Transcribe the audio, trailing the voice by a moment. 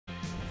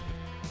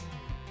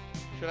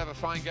Should have a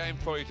fine game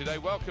for you today.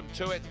 Welcome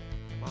to it.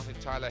 Martin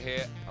Tyler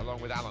here,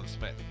 along with Alan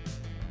Smith.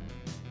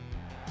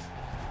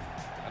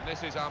 And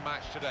this is our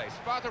match today.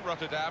 Sparta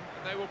Rotterdam,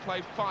 and they will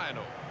play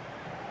Feyenoord.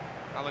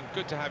 Alan,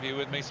 good to have you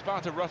with me.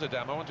 Sparta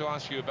Rotterdam, I want to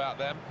ask you about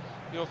them.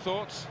 Your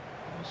thoughts?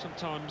 Well,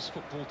 sometimes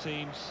football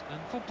teams and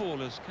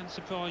footballers can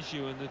surprise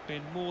you, and there's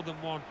been more than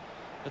one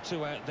or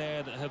two out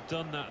there that have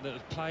done that, that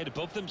have played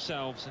above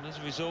themselves, and as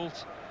a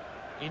result,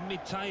 in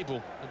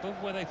mid-table,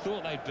 above where they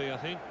thought they'd be, I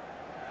think.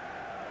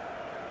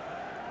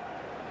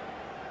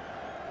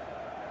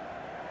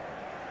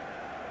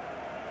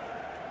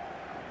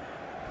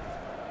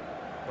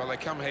 Well, they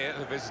come here,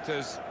 the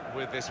visitors,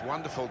 with this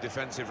wonderful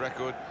defensive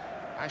record.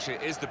 Actually,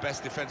 it is the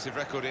best defensive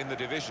record in the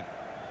division.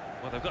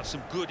 Well, they've got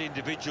some good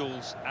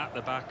individuals at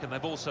the back, and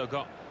they've also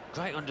got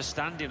great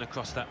understanding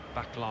across that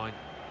back line.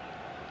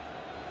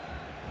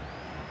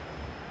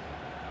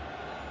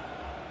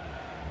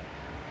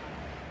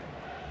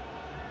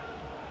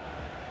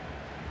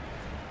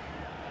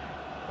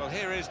 Well,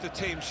 here is the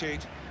team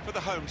sheet for the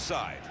home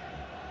side.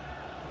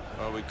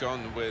 Well, we've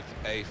gone with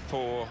a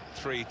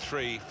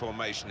 4-3-3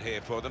 formation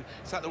here for them.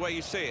 Is that the way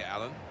you see it,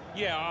 Alan?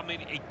 Yeah, I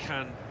mean, it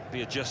can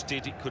be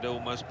adjusted. It could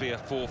almost be a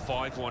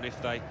 4-5-1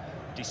 if they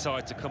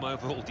decide to come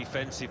overall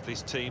defensive,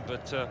 this team.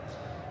 But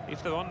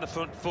if they're on the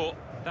front foot,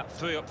 that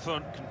three up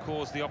front can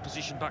cause the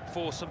opposition back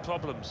four some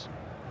problems.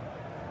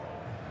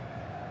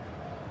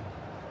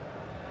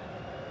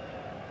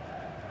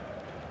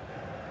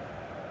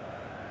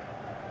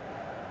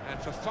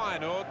 And for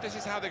Feyenoord, this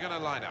is how they're going to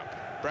line up.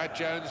 Brad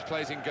Jones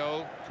plays in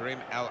goal. Karim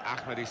El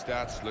Ahmadi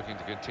starts, looking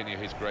to continue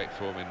his great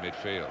form in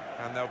midfield.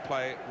 And they'll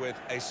play with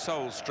a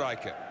sole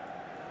striker.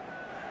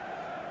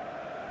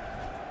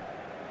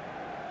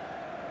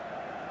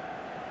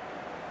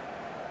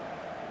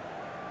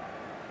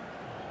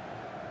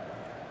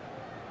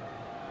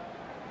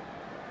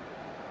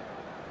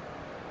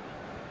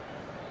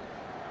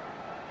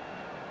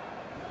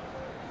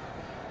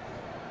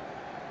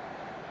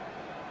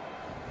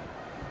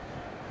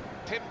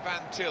 Tim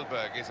van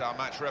Tilburg is our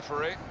match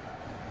referee.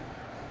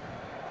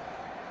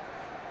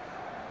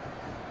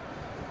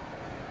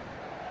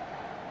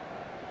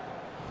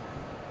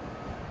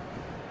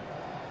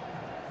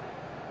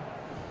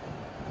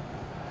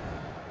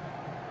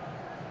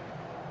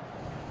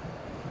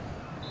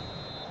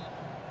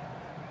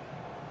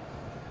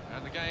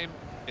 And the game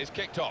is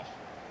kicked off.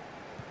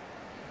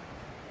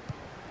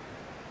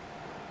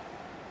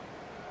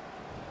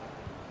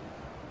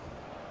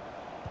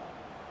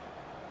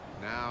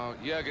 Now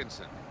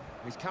Jurgensen,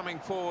 he's coming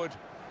forward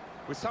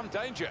with some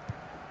danger.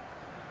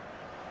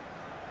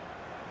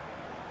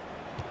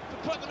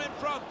 To put them in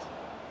front.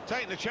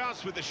 Taking the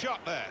chance with the shot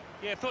there.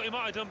 Yeah, thought he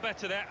might have done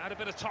better there. Had a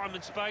bit of time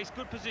and space,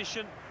 good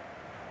position.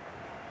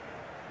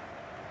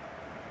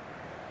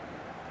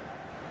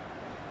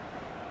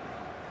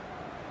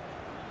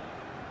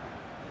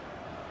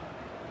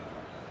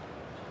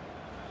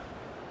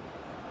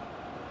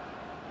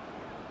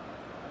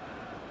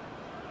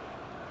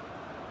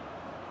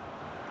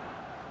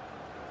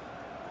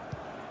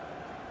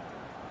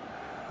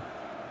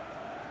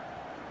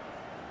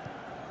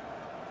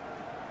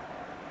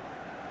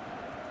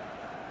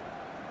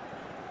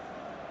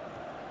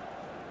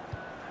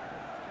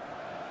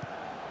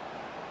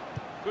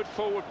 Good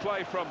forward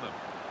play from them.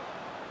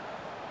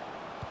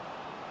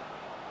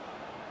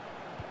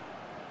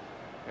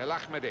 El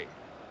Ahmadi.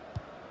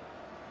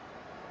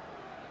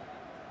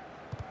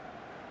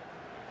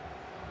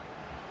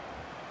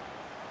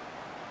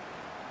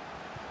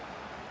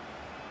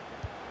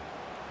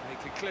 He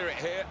can clear it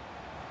here.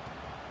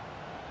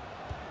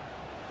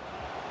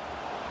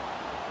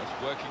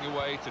 Just working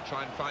away to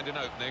try and find an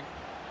opening.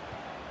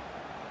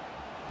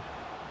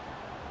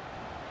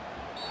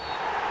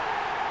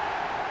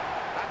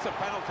 A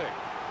penalty.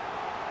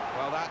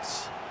 Well,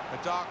 that's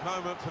a dark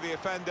moment for the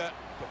offender,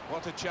 but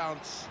what a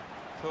chance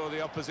for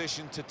the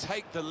opposition to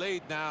take the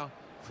lead now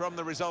from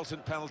the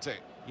resultant penalty.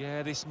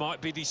 Yeah, this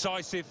might be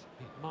decisive.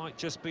 It might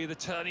just be the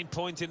turning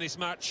point in this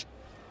match.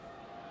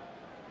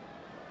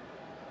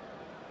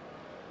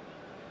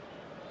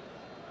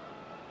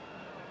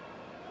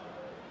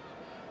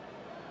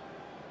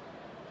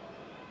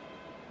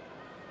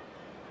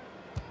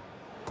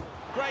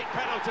 Great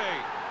penalty.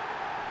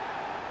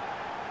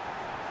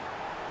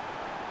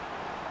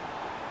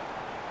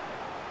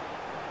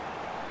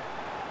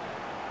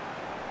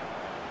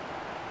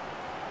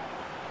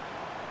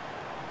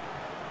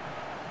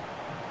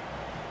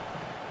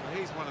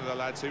 He's one of the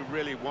lads who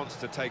really wants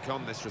to take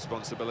on this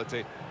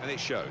responsibility, and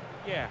it showed.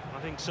 Yeah, I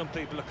think some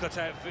people are cut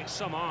out for it,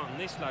 some aren't, and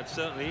this lad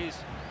certainly is.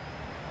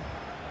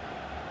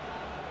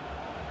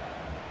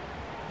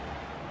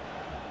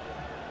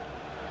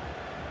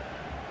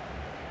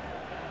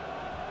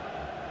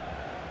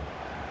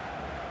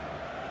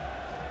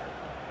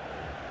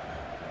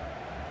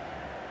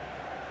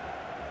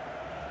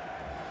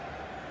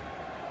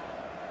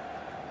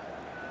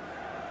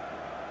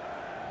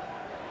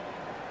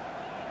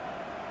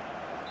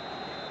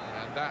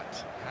 And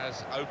that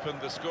has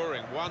opened the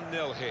scoring.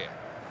 1-0 here.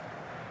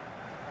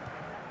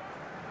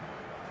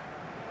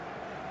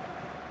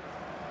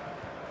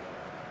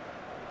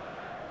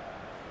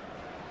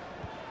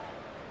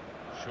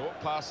 Short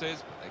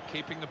passes, but they're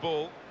keeping the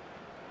ball.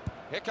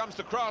 Here comes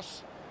the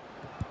cross.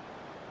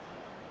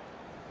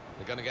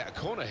 They're going to get a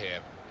corner here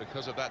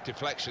because of that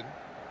deflection.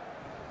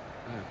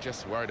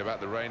 Just worried about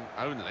the rain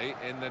only,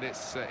 in that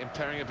it's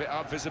impairing a bit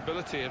our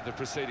visibility of the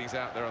proceedings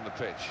out there on the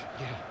pitch.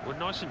 Yeah, we're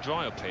nice and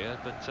dry up here,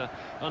 but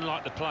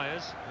unlike the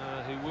players,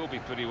 who will be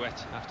pretty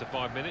wet after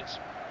 5 minutes.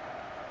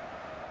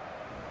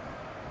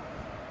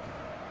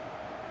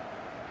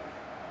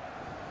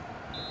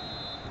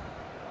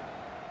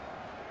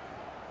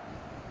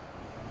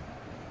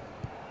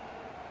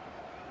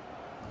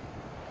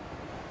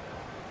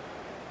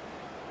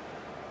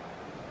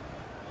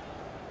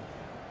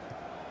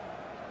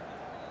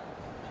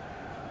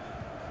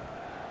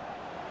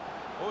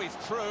 Oh, he's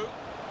through.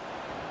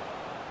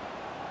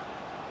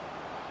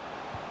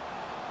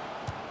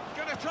 He's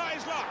going to try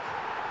his luck.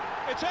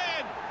 It's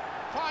in.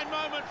 Fine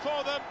moment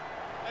for them.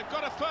 They've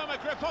got a firmer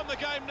grip on the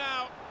game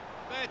now.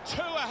 They're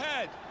 2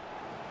 ahead.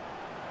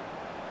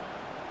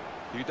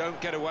 You don't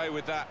get away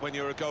with that when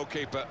you're a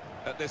goalkeeper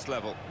at this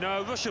level.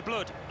 No, rush of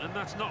blood, and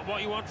that's not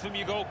what you want from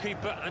your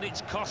goalkeeper, and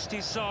it's cost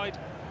his side.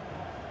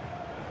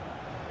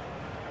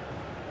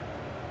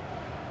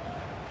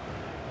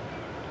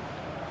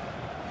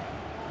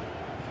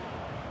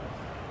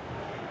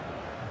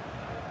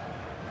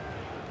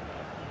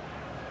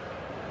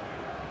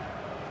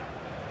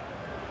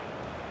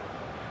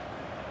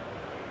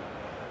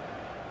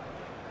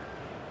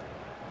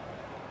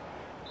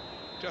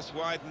 Just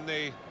widen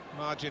the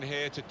margin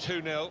here to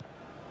 2-0.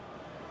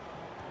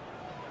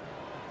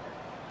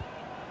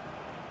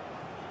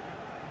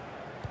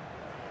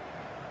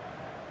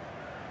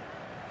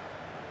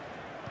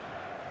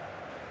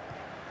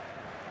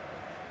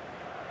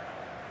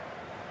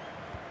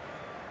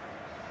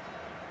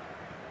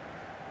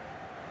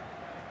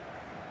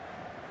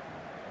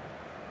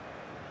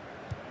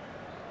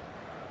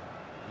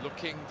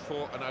 Looking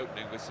for an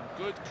opening with some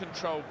good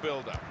controlled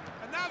build-up.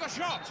 And now the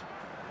shot!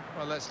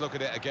 Well, let's look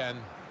at it again,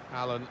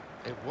 Alan.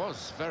 It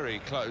was very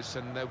close,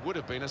 and there would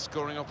have been a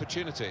scoring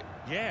opportunity.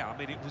 Yeah, I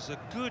mean, it was a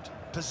good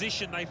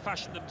position they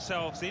fashioned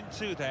themselves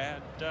into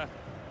there, and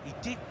he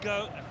did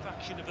go a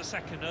fraction of a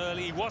second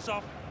early. He was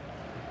off.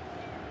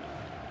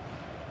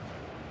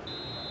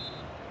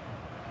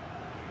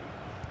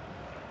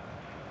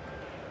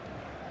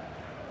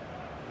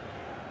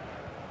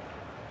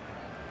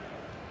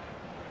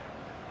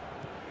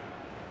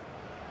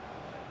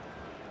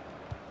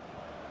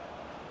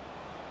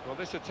 Well,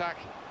 this attack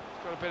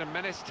has got a bit of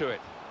menace to it.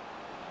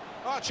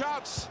 Oh,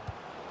 chance!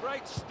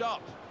 Great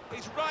stop.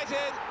 He's right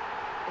in.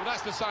 Well,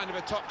 that's the sign of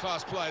a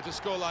top-class player to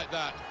score like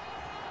that.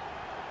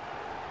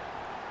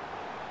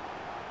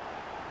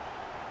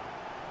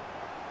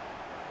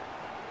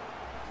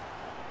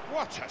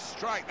 What a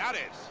strike that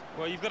is!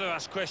 Well, you've got to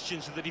ask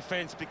questions of the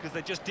defence because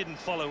they just didn't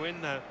follow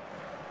in there.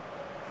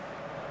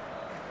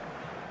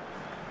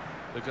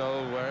 The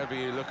goal, wherever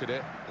you look at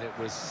it, it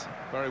was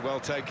very well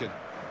taken.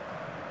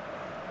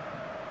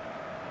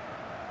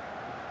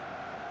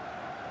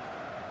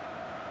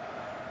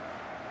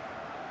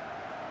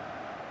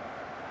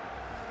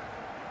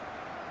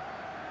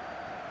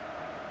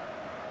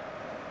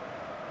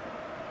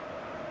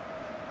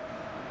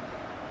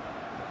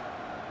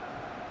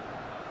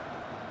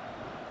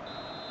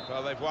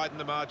 Well, they've widened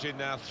the margin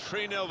now.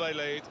 3-0 they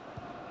lead.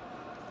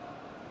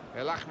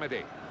 El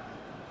Ahmedi.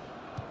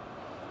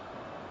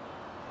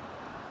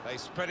 They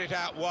spread it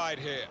out wide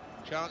here.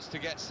 Chance to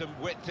get some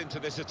width into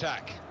this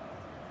attack.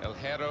 El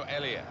Hero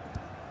Elia.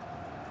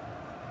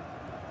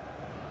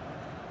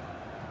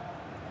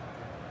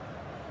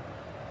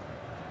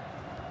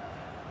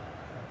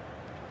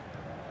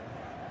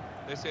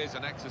 This is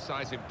an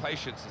exercise in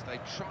patience as they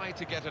try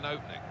to get an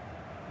opening.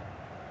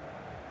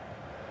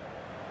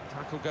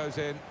 Tackle goes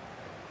in.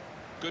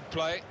 Good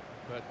play,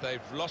 but they've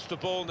lost the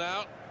ball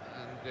now,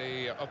 and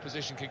the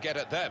opposition can get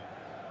at them.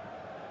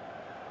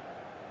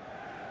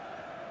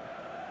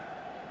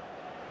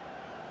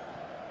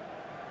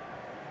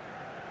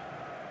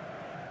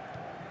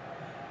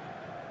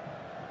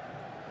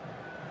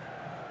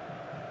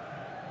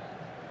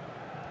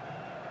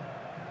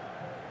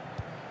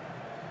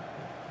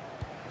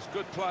 It's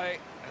good play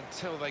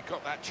until they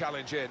got that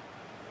challenge in.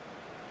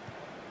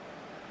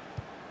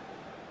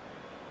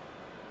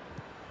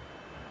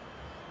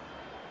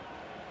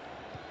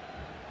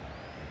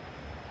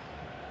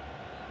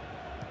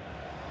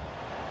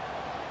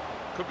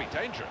 Could be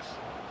dangerous.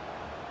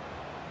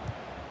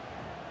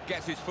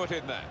 Gets his foot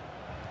in there.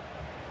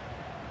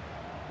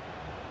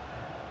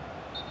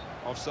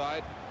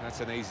 Offside. That's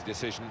an easy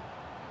decision.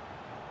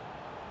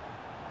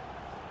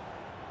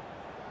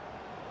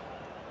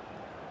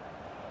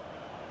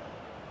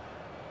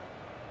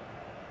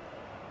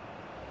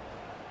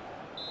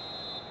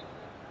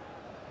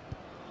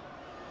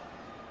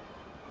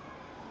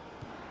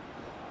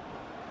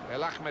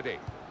 El Ahmedi.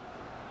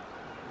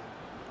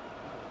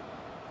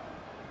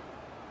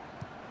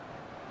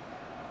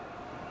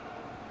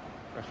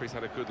 Referee's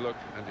had a good look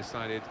and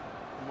decided,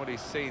 from what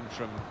he's seen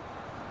from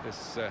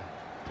this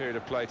period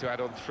of play, to add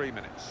on 3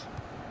 minutes.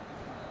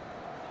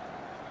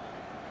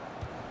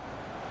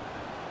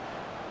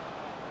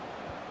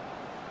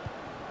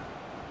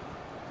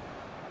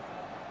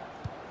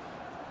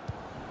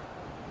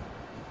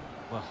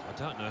 Well, I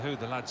don't know who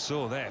the lad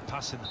saw there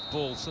passing the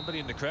ball. Somebody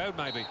in the crowd,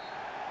 maybe.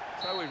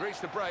 So we've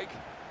reached the break.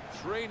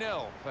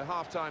 3-0 for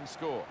half-time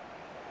score.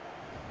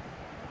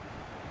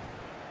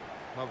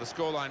 Well, the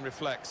scoreline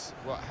reflects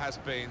what has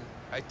been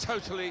a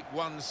totally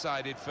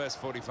one-sided first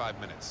 45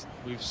 minutes.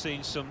 We've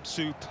seen some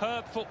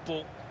superb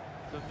football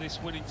from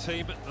this winning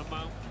team at the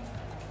moment.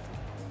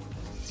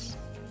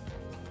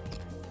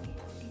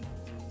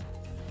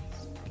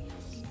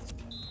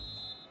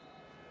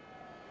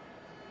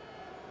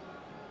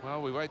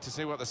 Well, we wait to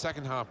see what the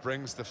second half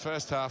brings. The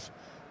first half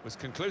was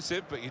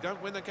conclusive, but you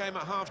don't win the game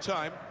at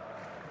half-time.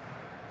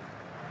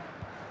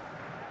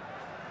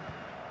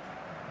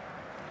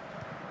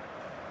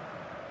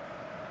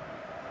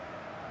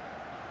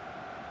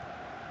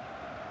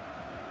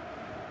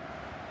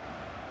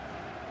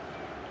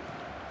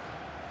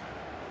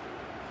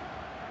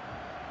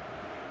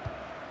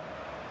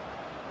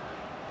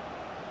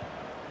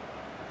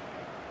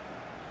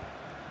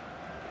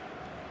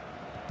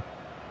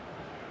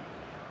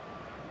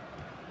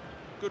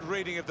 Good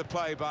reading of the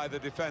play by the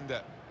defender.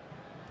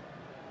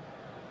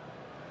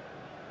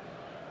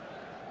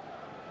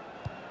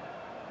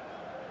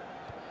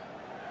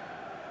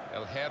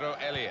 El Hierro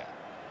Elia.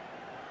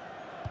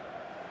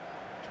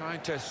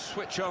 Trying to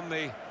switch on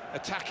the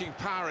attacking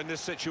power in this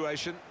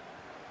situation.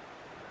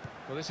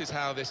 Well, this is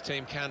how this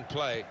team can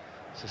play.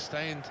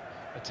 Sustained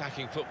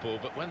attacking football,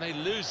 but when they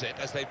lose it,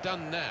 as they've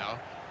done now,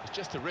 it's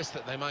just a risk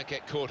that they might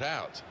get caught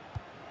out.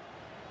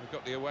 We've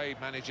got the away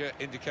manager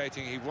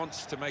indicating he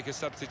wants to make a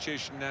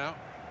substitution now.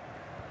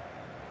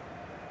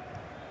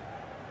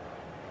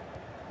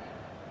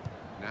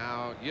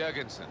 Now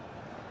Jurgensen.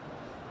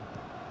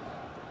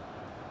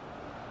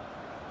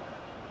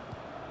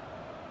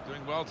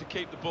 Doing well to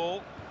keep the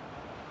ball.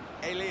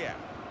 Elia.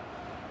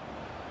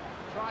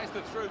 Tries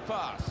the through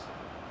pass.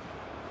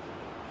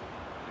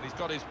 And he's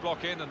got his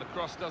block in and the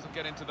cross doesn't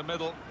get into the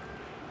middle.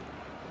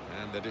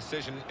 And the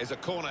decision is a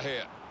corner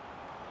here.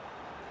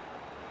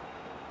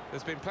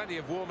 There's been plenty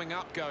of warming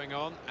up going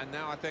on, and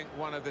now I think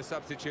one of the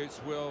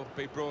substitutes will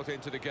be brought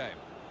into the game.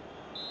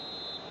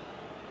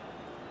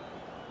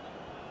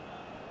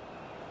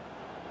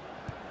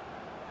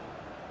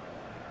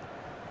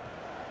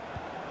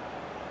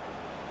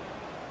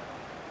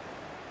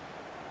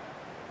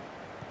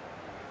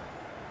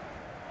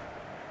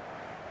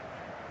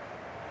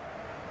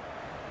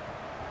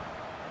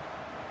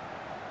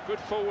 Good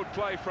forward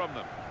play from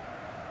them.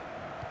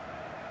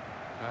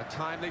 A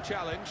timely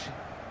challenge.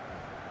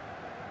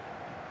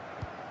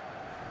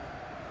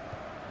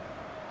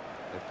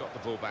 They've got the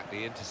ball back,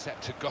 the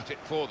interceptor got it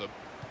for them.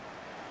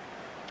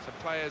 Some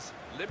players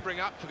limbering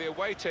up for the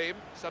away team,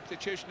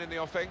 substitution in the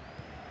offing.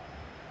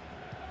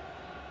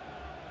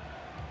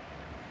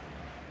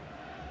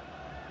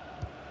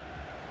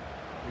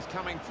 He's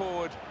coming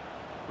forward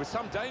with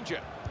some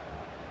danger.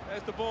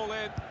 There's the ball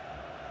in,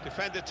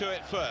 defender to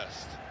it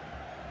first.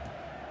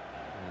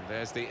 And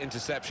there's the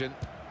interception,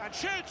 and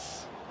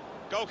shoots!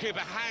 Goalkeeper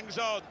hangs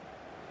on.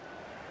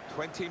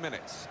 20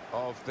 minutes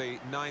of the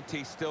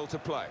 90 still to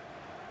play.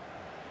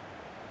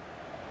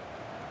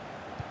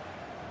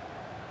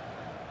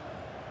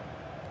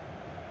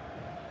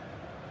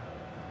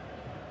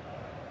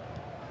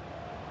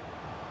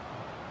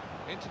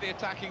 Into the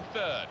attacking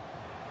third.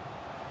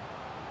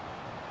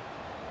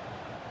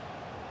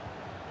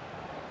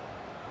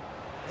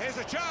 Here's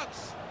a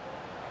chance.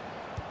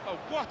 Oh,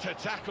 what a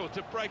tackle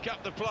to break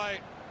up the play.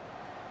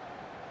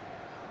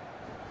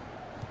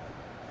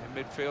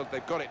 In midfield,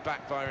 they've got it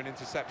back via an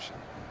interception.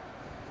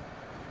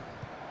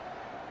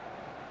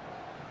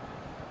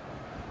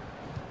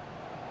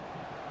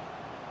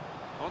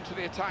 On to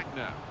the attack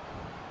now.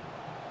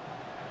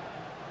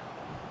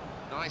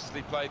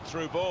 Nicely played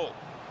through ball.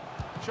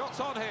 Shots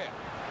on here.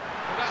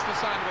 Well, that's the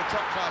sign of a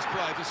top-class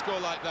player to score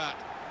like that.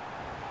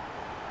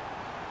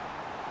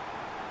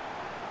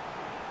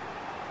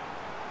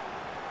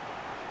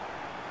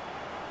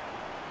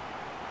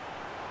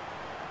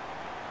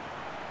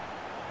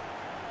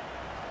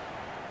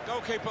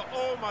 Goalkeeper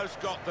almost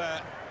got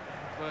there,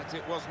 but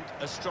it wasn't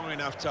a strong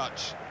enough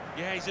touch.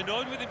 Yeah, he's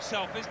annoyed with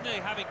himself, isn't he?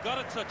 Having got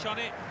a touch on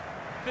it,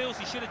 feels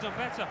he should have done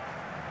better.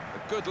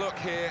 A good look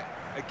here,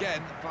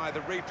 again, by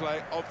the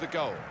replay of the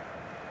goal.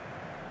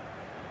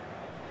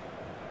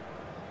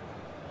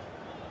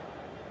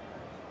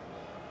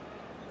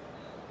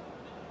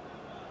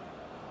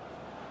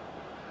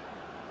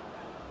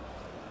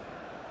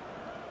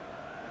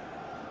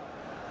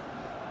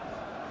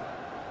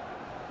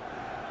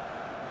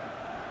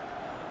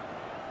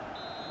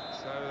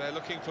 So they're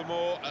looking for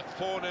more at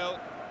 4-0.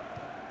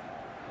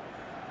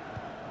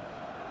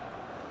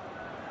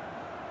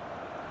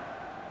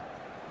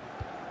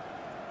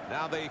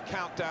 Now the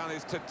countdown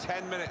is to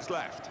 10 minutes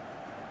left.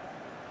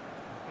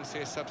 We see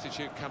a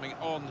substitute coming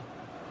on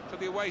for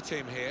the away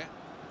team here.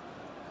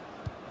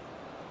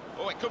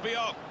 Oh, it could be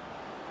on.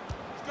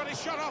 He's got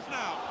his shot off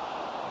now.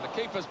 And the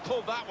keeper's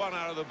pulled that one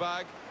out of the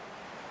bag.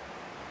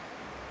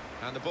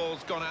 And the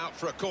ball's gone out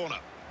for a corner.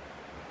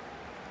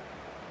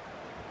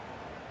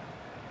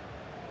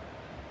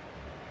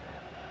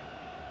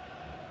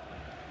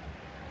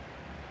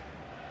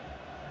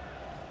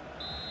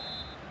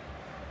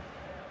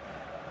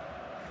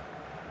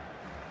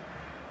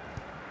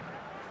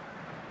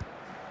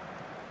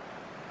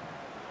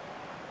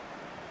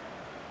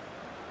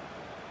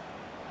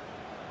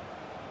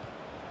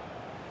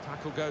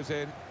 tackle goes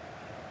in.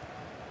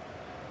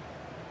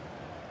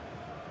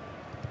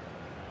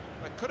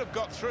 They could have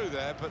got through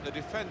there, but the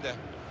defender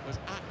was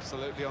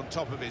absolutely on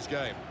top of his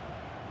game.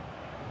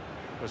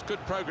 There's good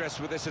progress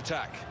with this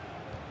attack.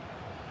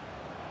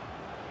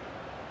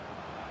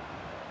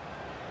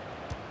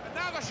 And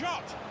now the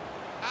shot!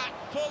 At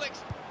full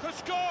could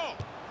score!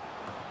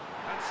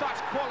 And such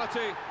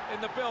quality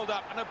in the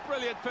build-up, and a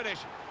brilliant finish.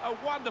 A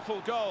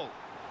wonderful goal.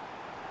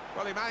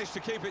 Well, he managed to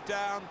keep it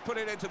down, put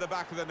it into the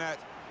back of the net,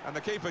 and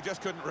the keeper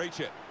just couldn't reach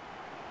it.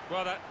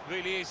 Well, that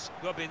really is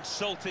rubbing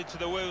salt into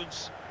the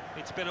wounds.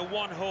 It's been a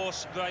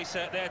one-horse race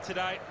out there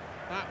today.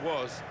 That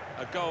was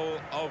a goal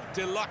of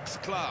deluxe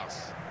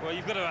class. Well,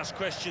 you've got to ask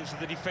questions of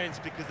the defence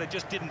because they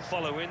just didn't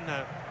follow in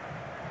now.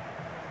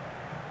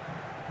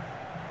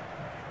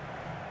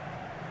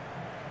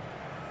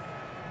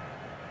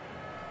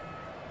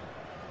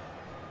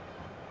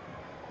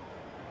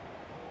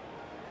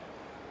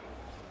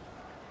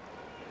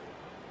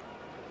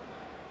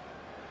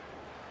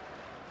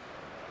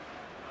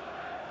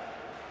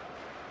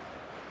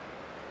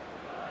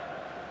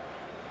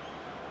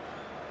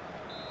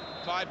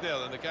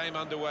 .5-0 and the game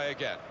underway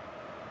again.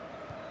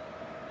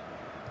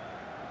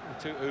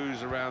 The two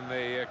oohs around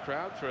the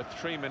crowd for a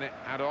 3-minute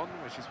add-on,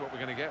 which is what we're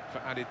going to get for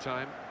added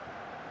time.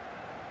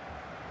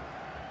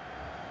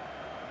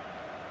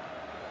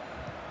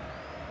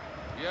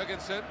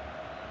 Jurgensen.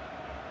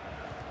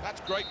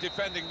 That's great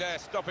defending there,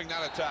 stopping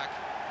that attack.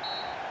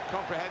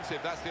 Comprehensive,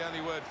 that's the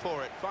only word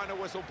for it. Final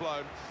whistle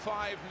blown,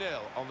 5-0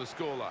 on the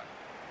scoreline.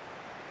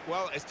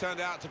 Well, it's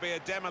turned out to be a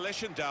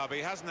demolition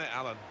derby, hasn't it,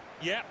 Alan?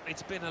 Yeah,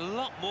 it's been a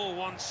lot more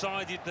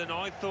one-sided than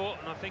I thought,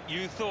 and I think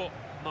you thought,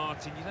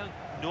 Martin. You don't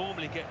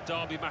normally get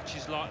derby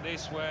matches like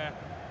this where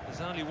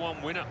there's only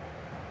one winner.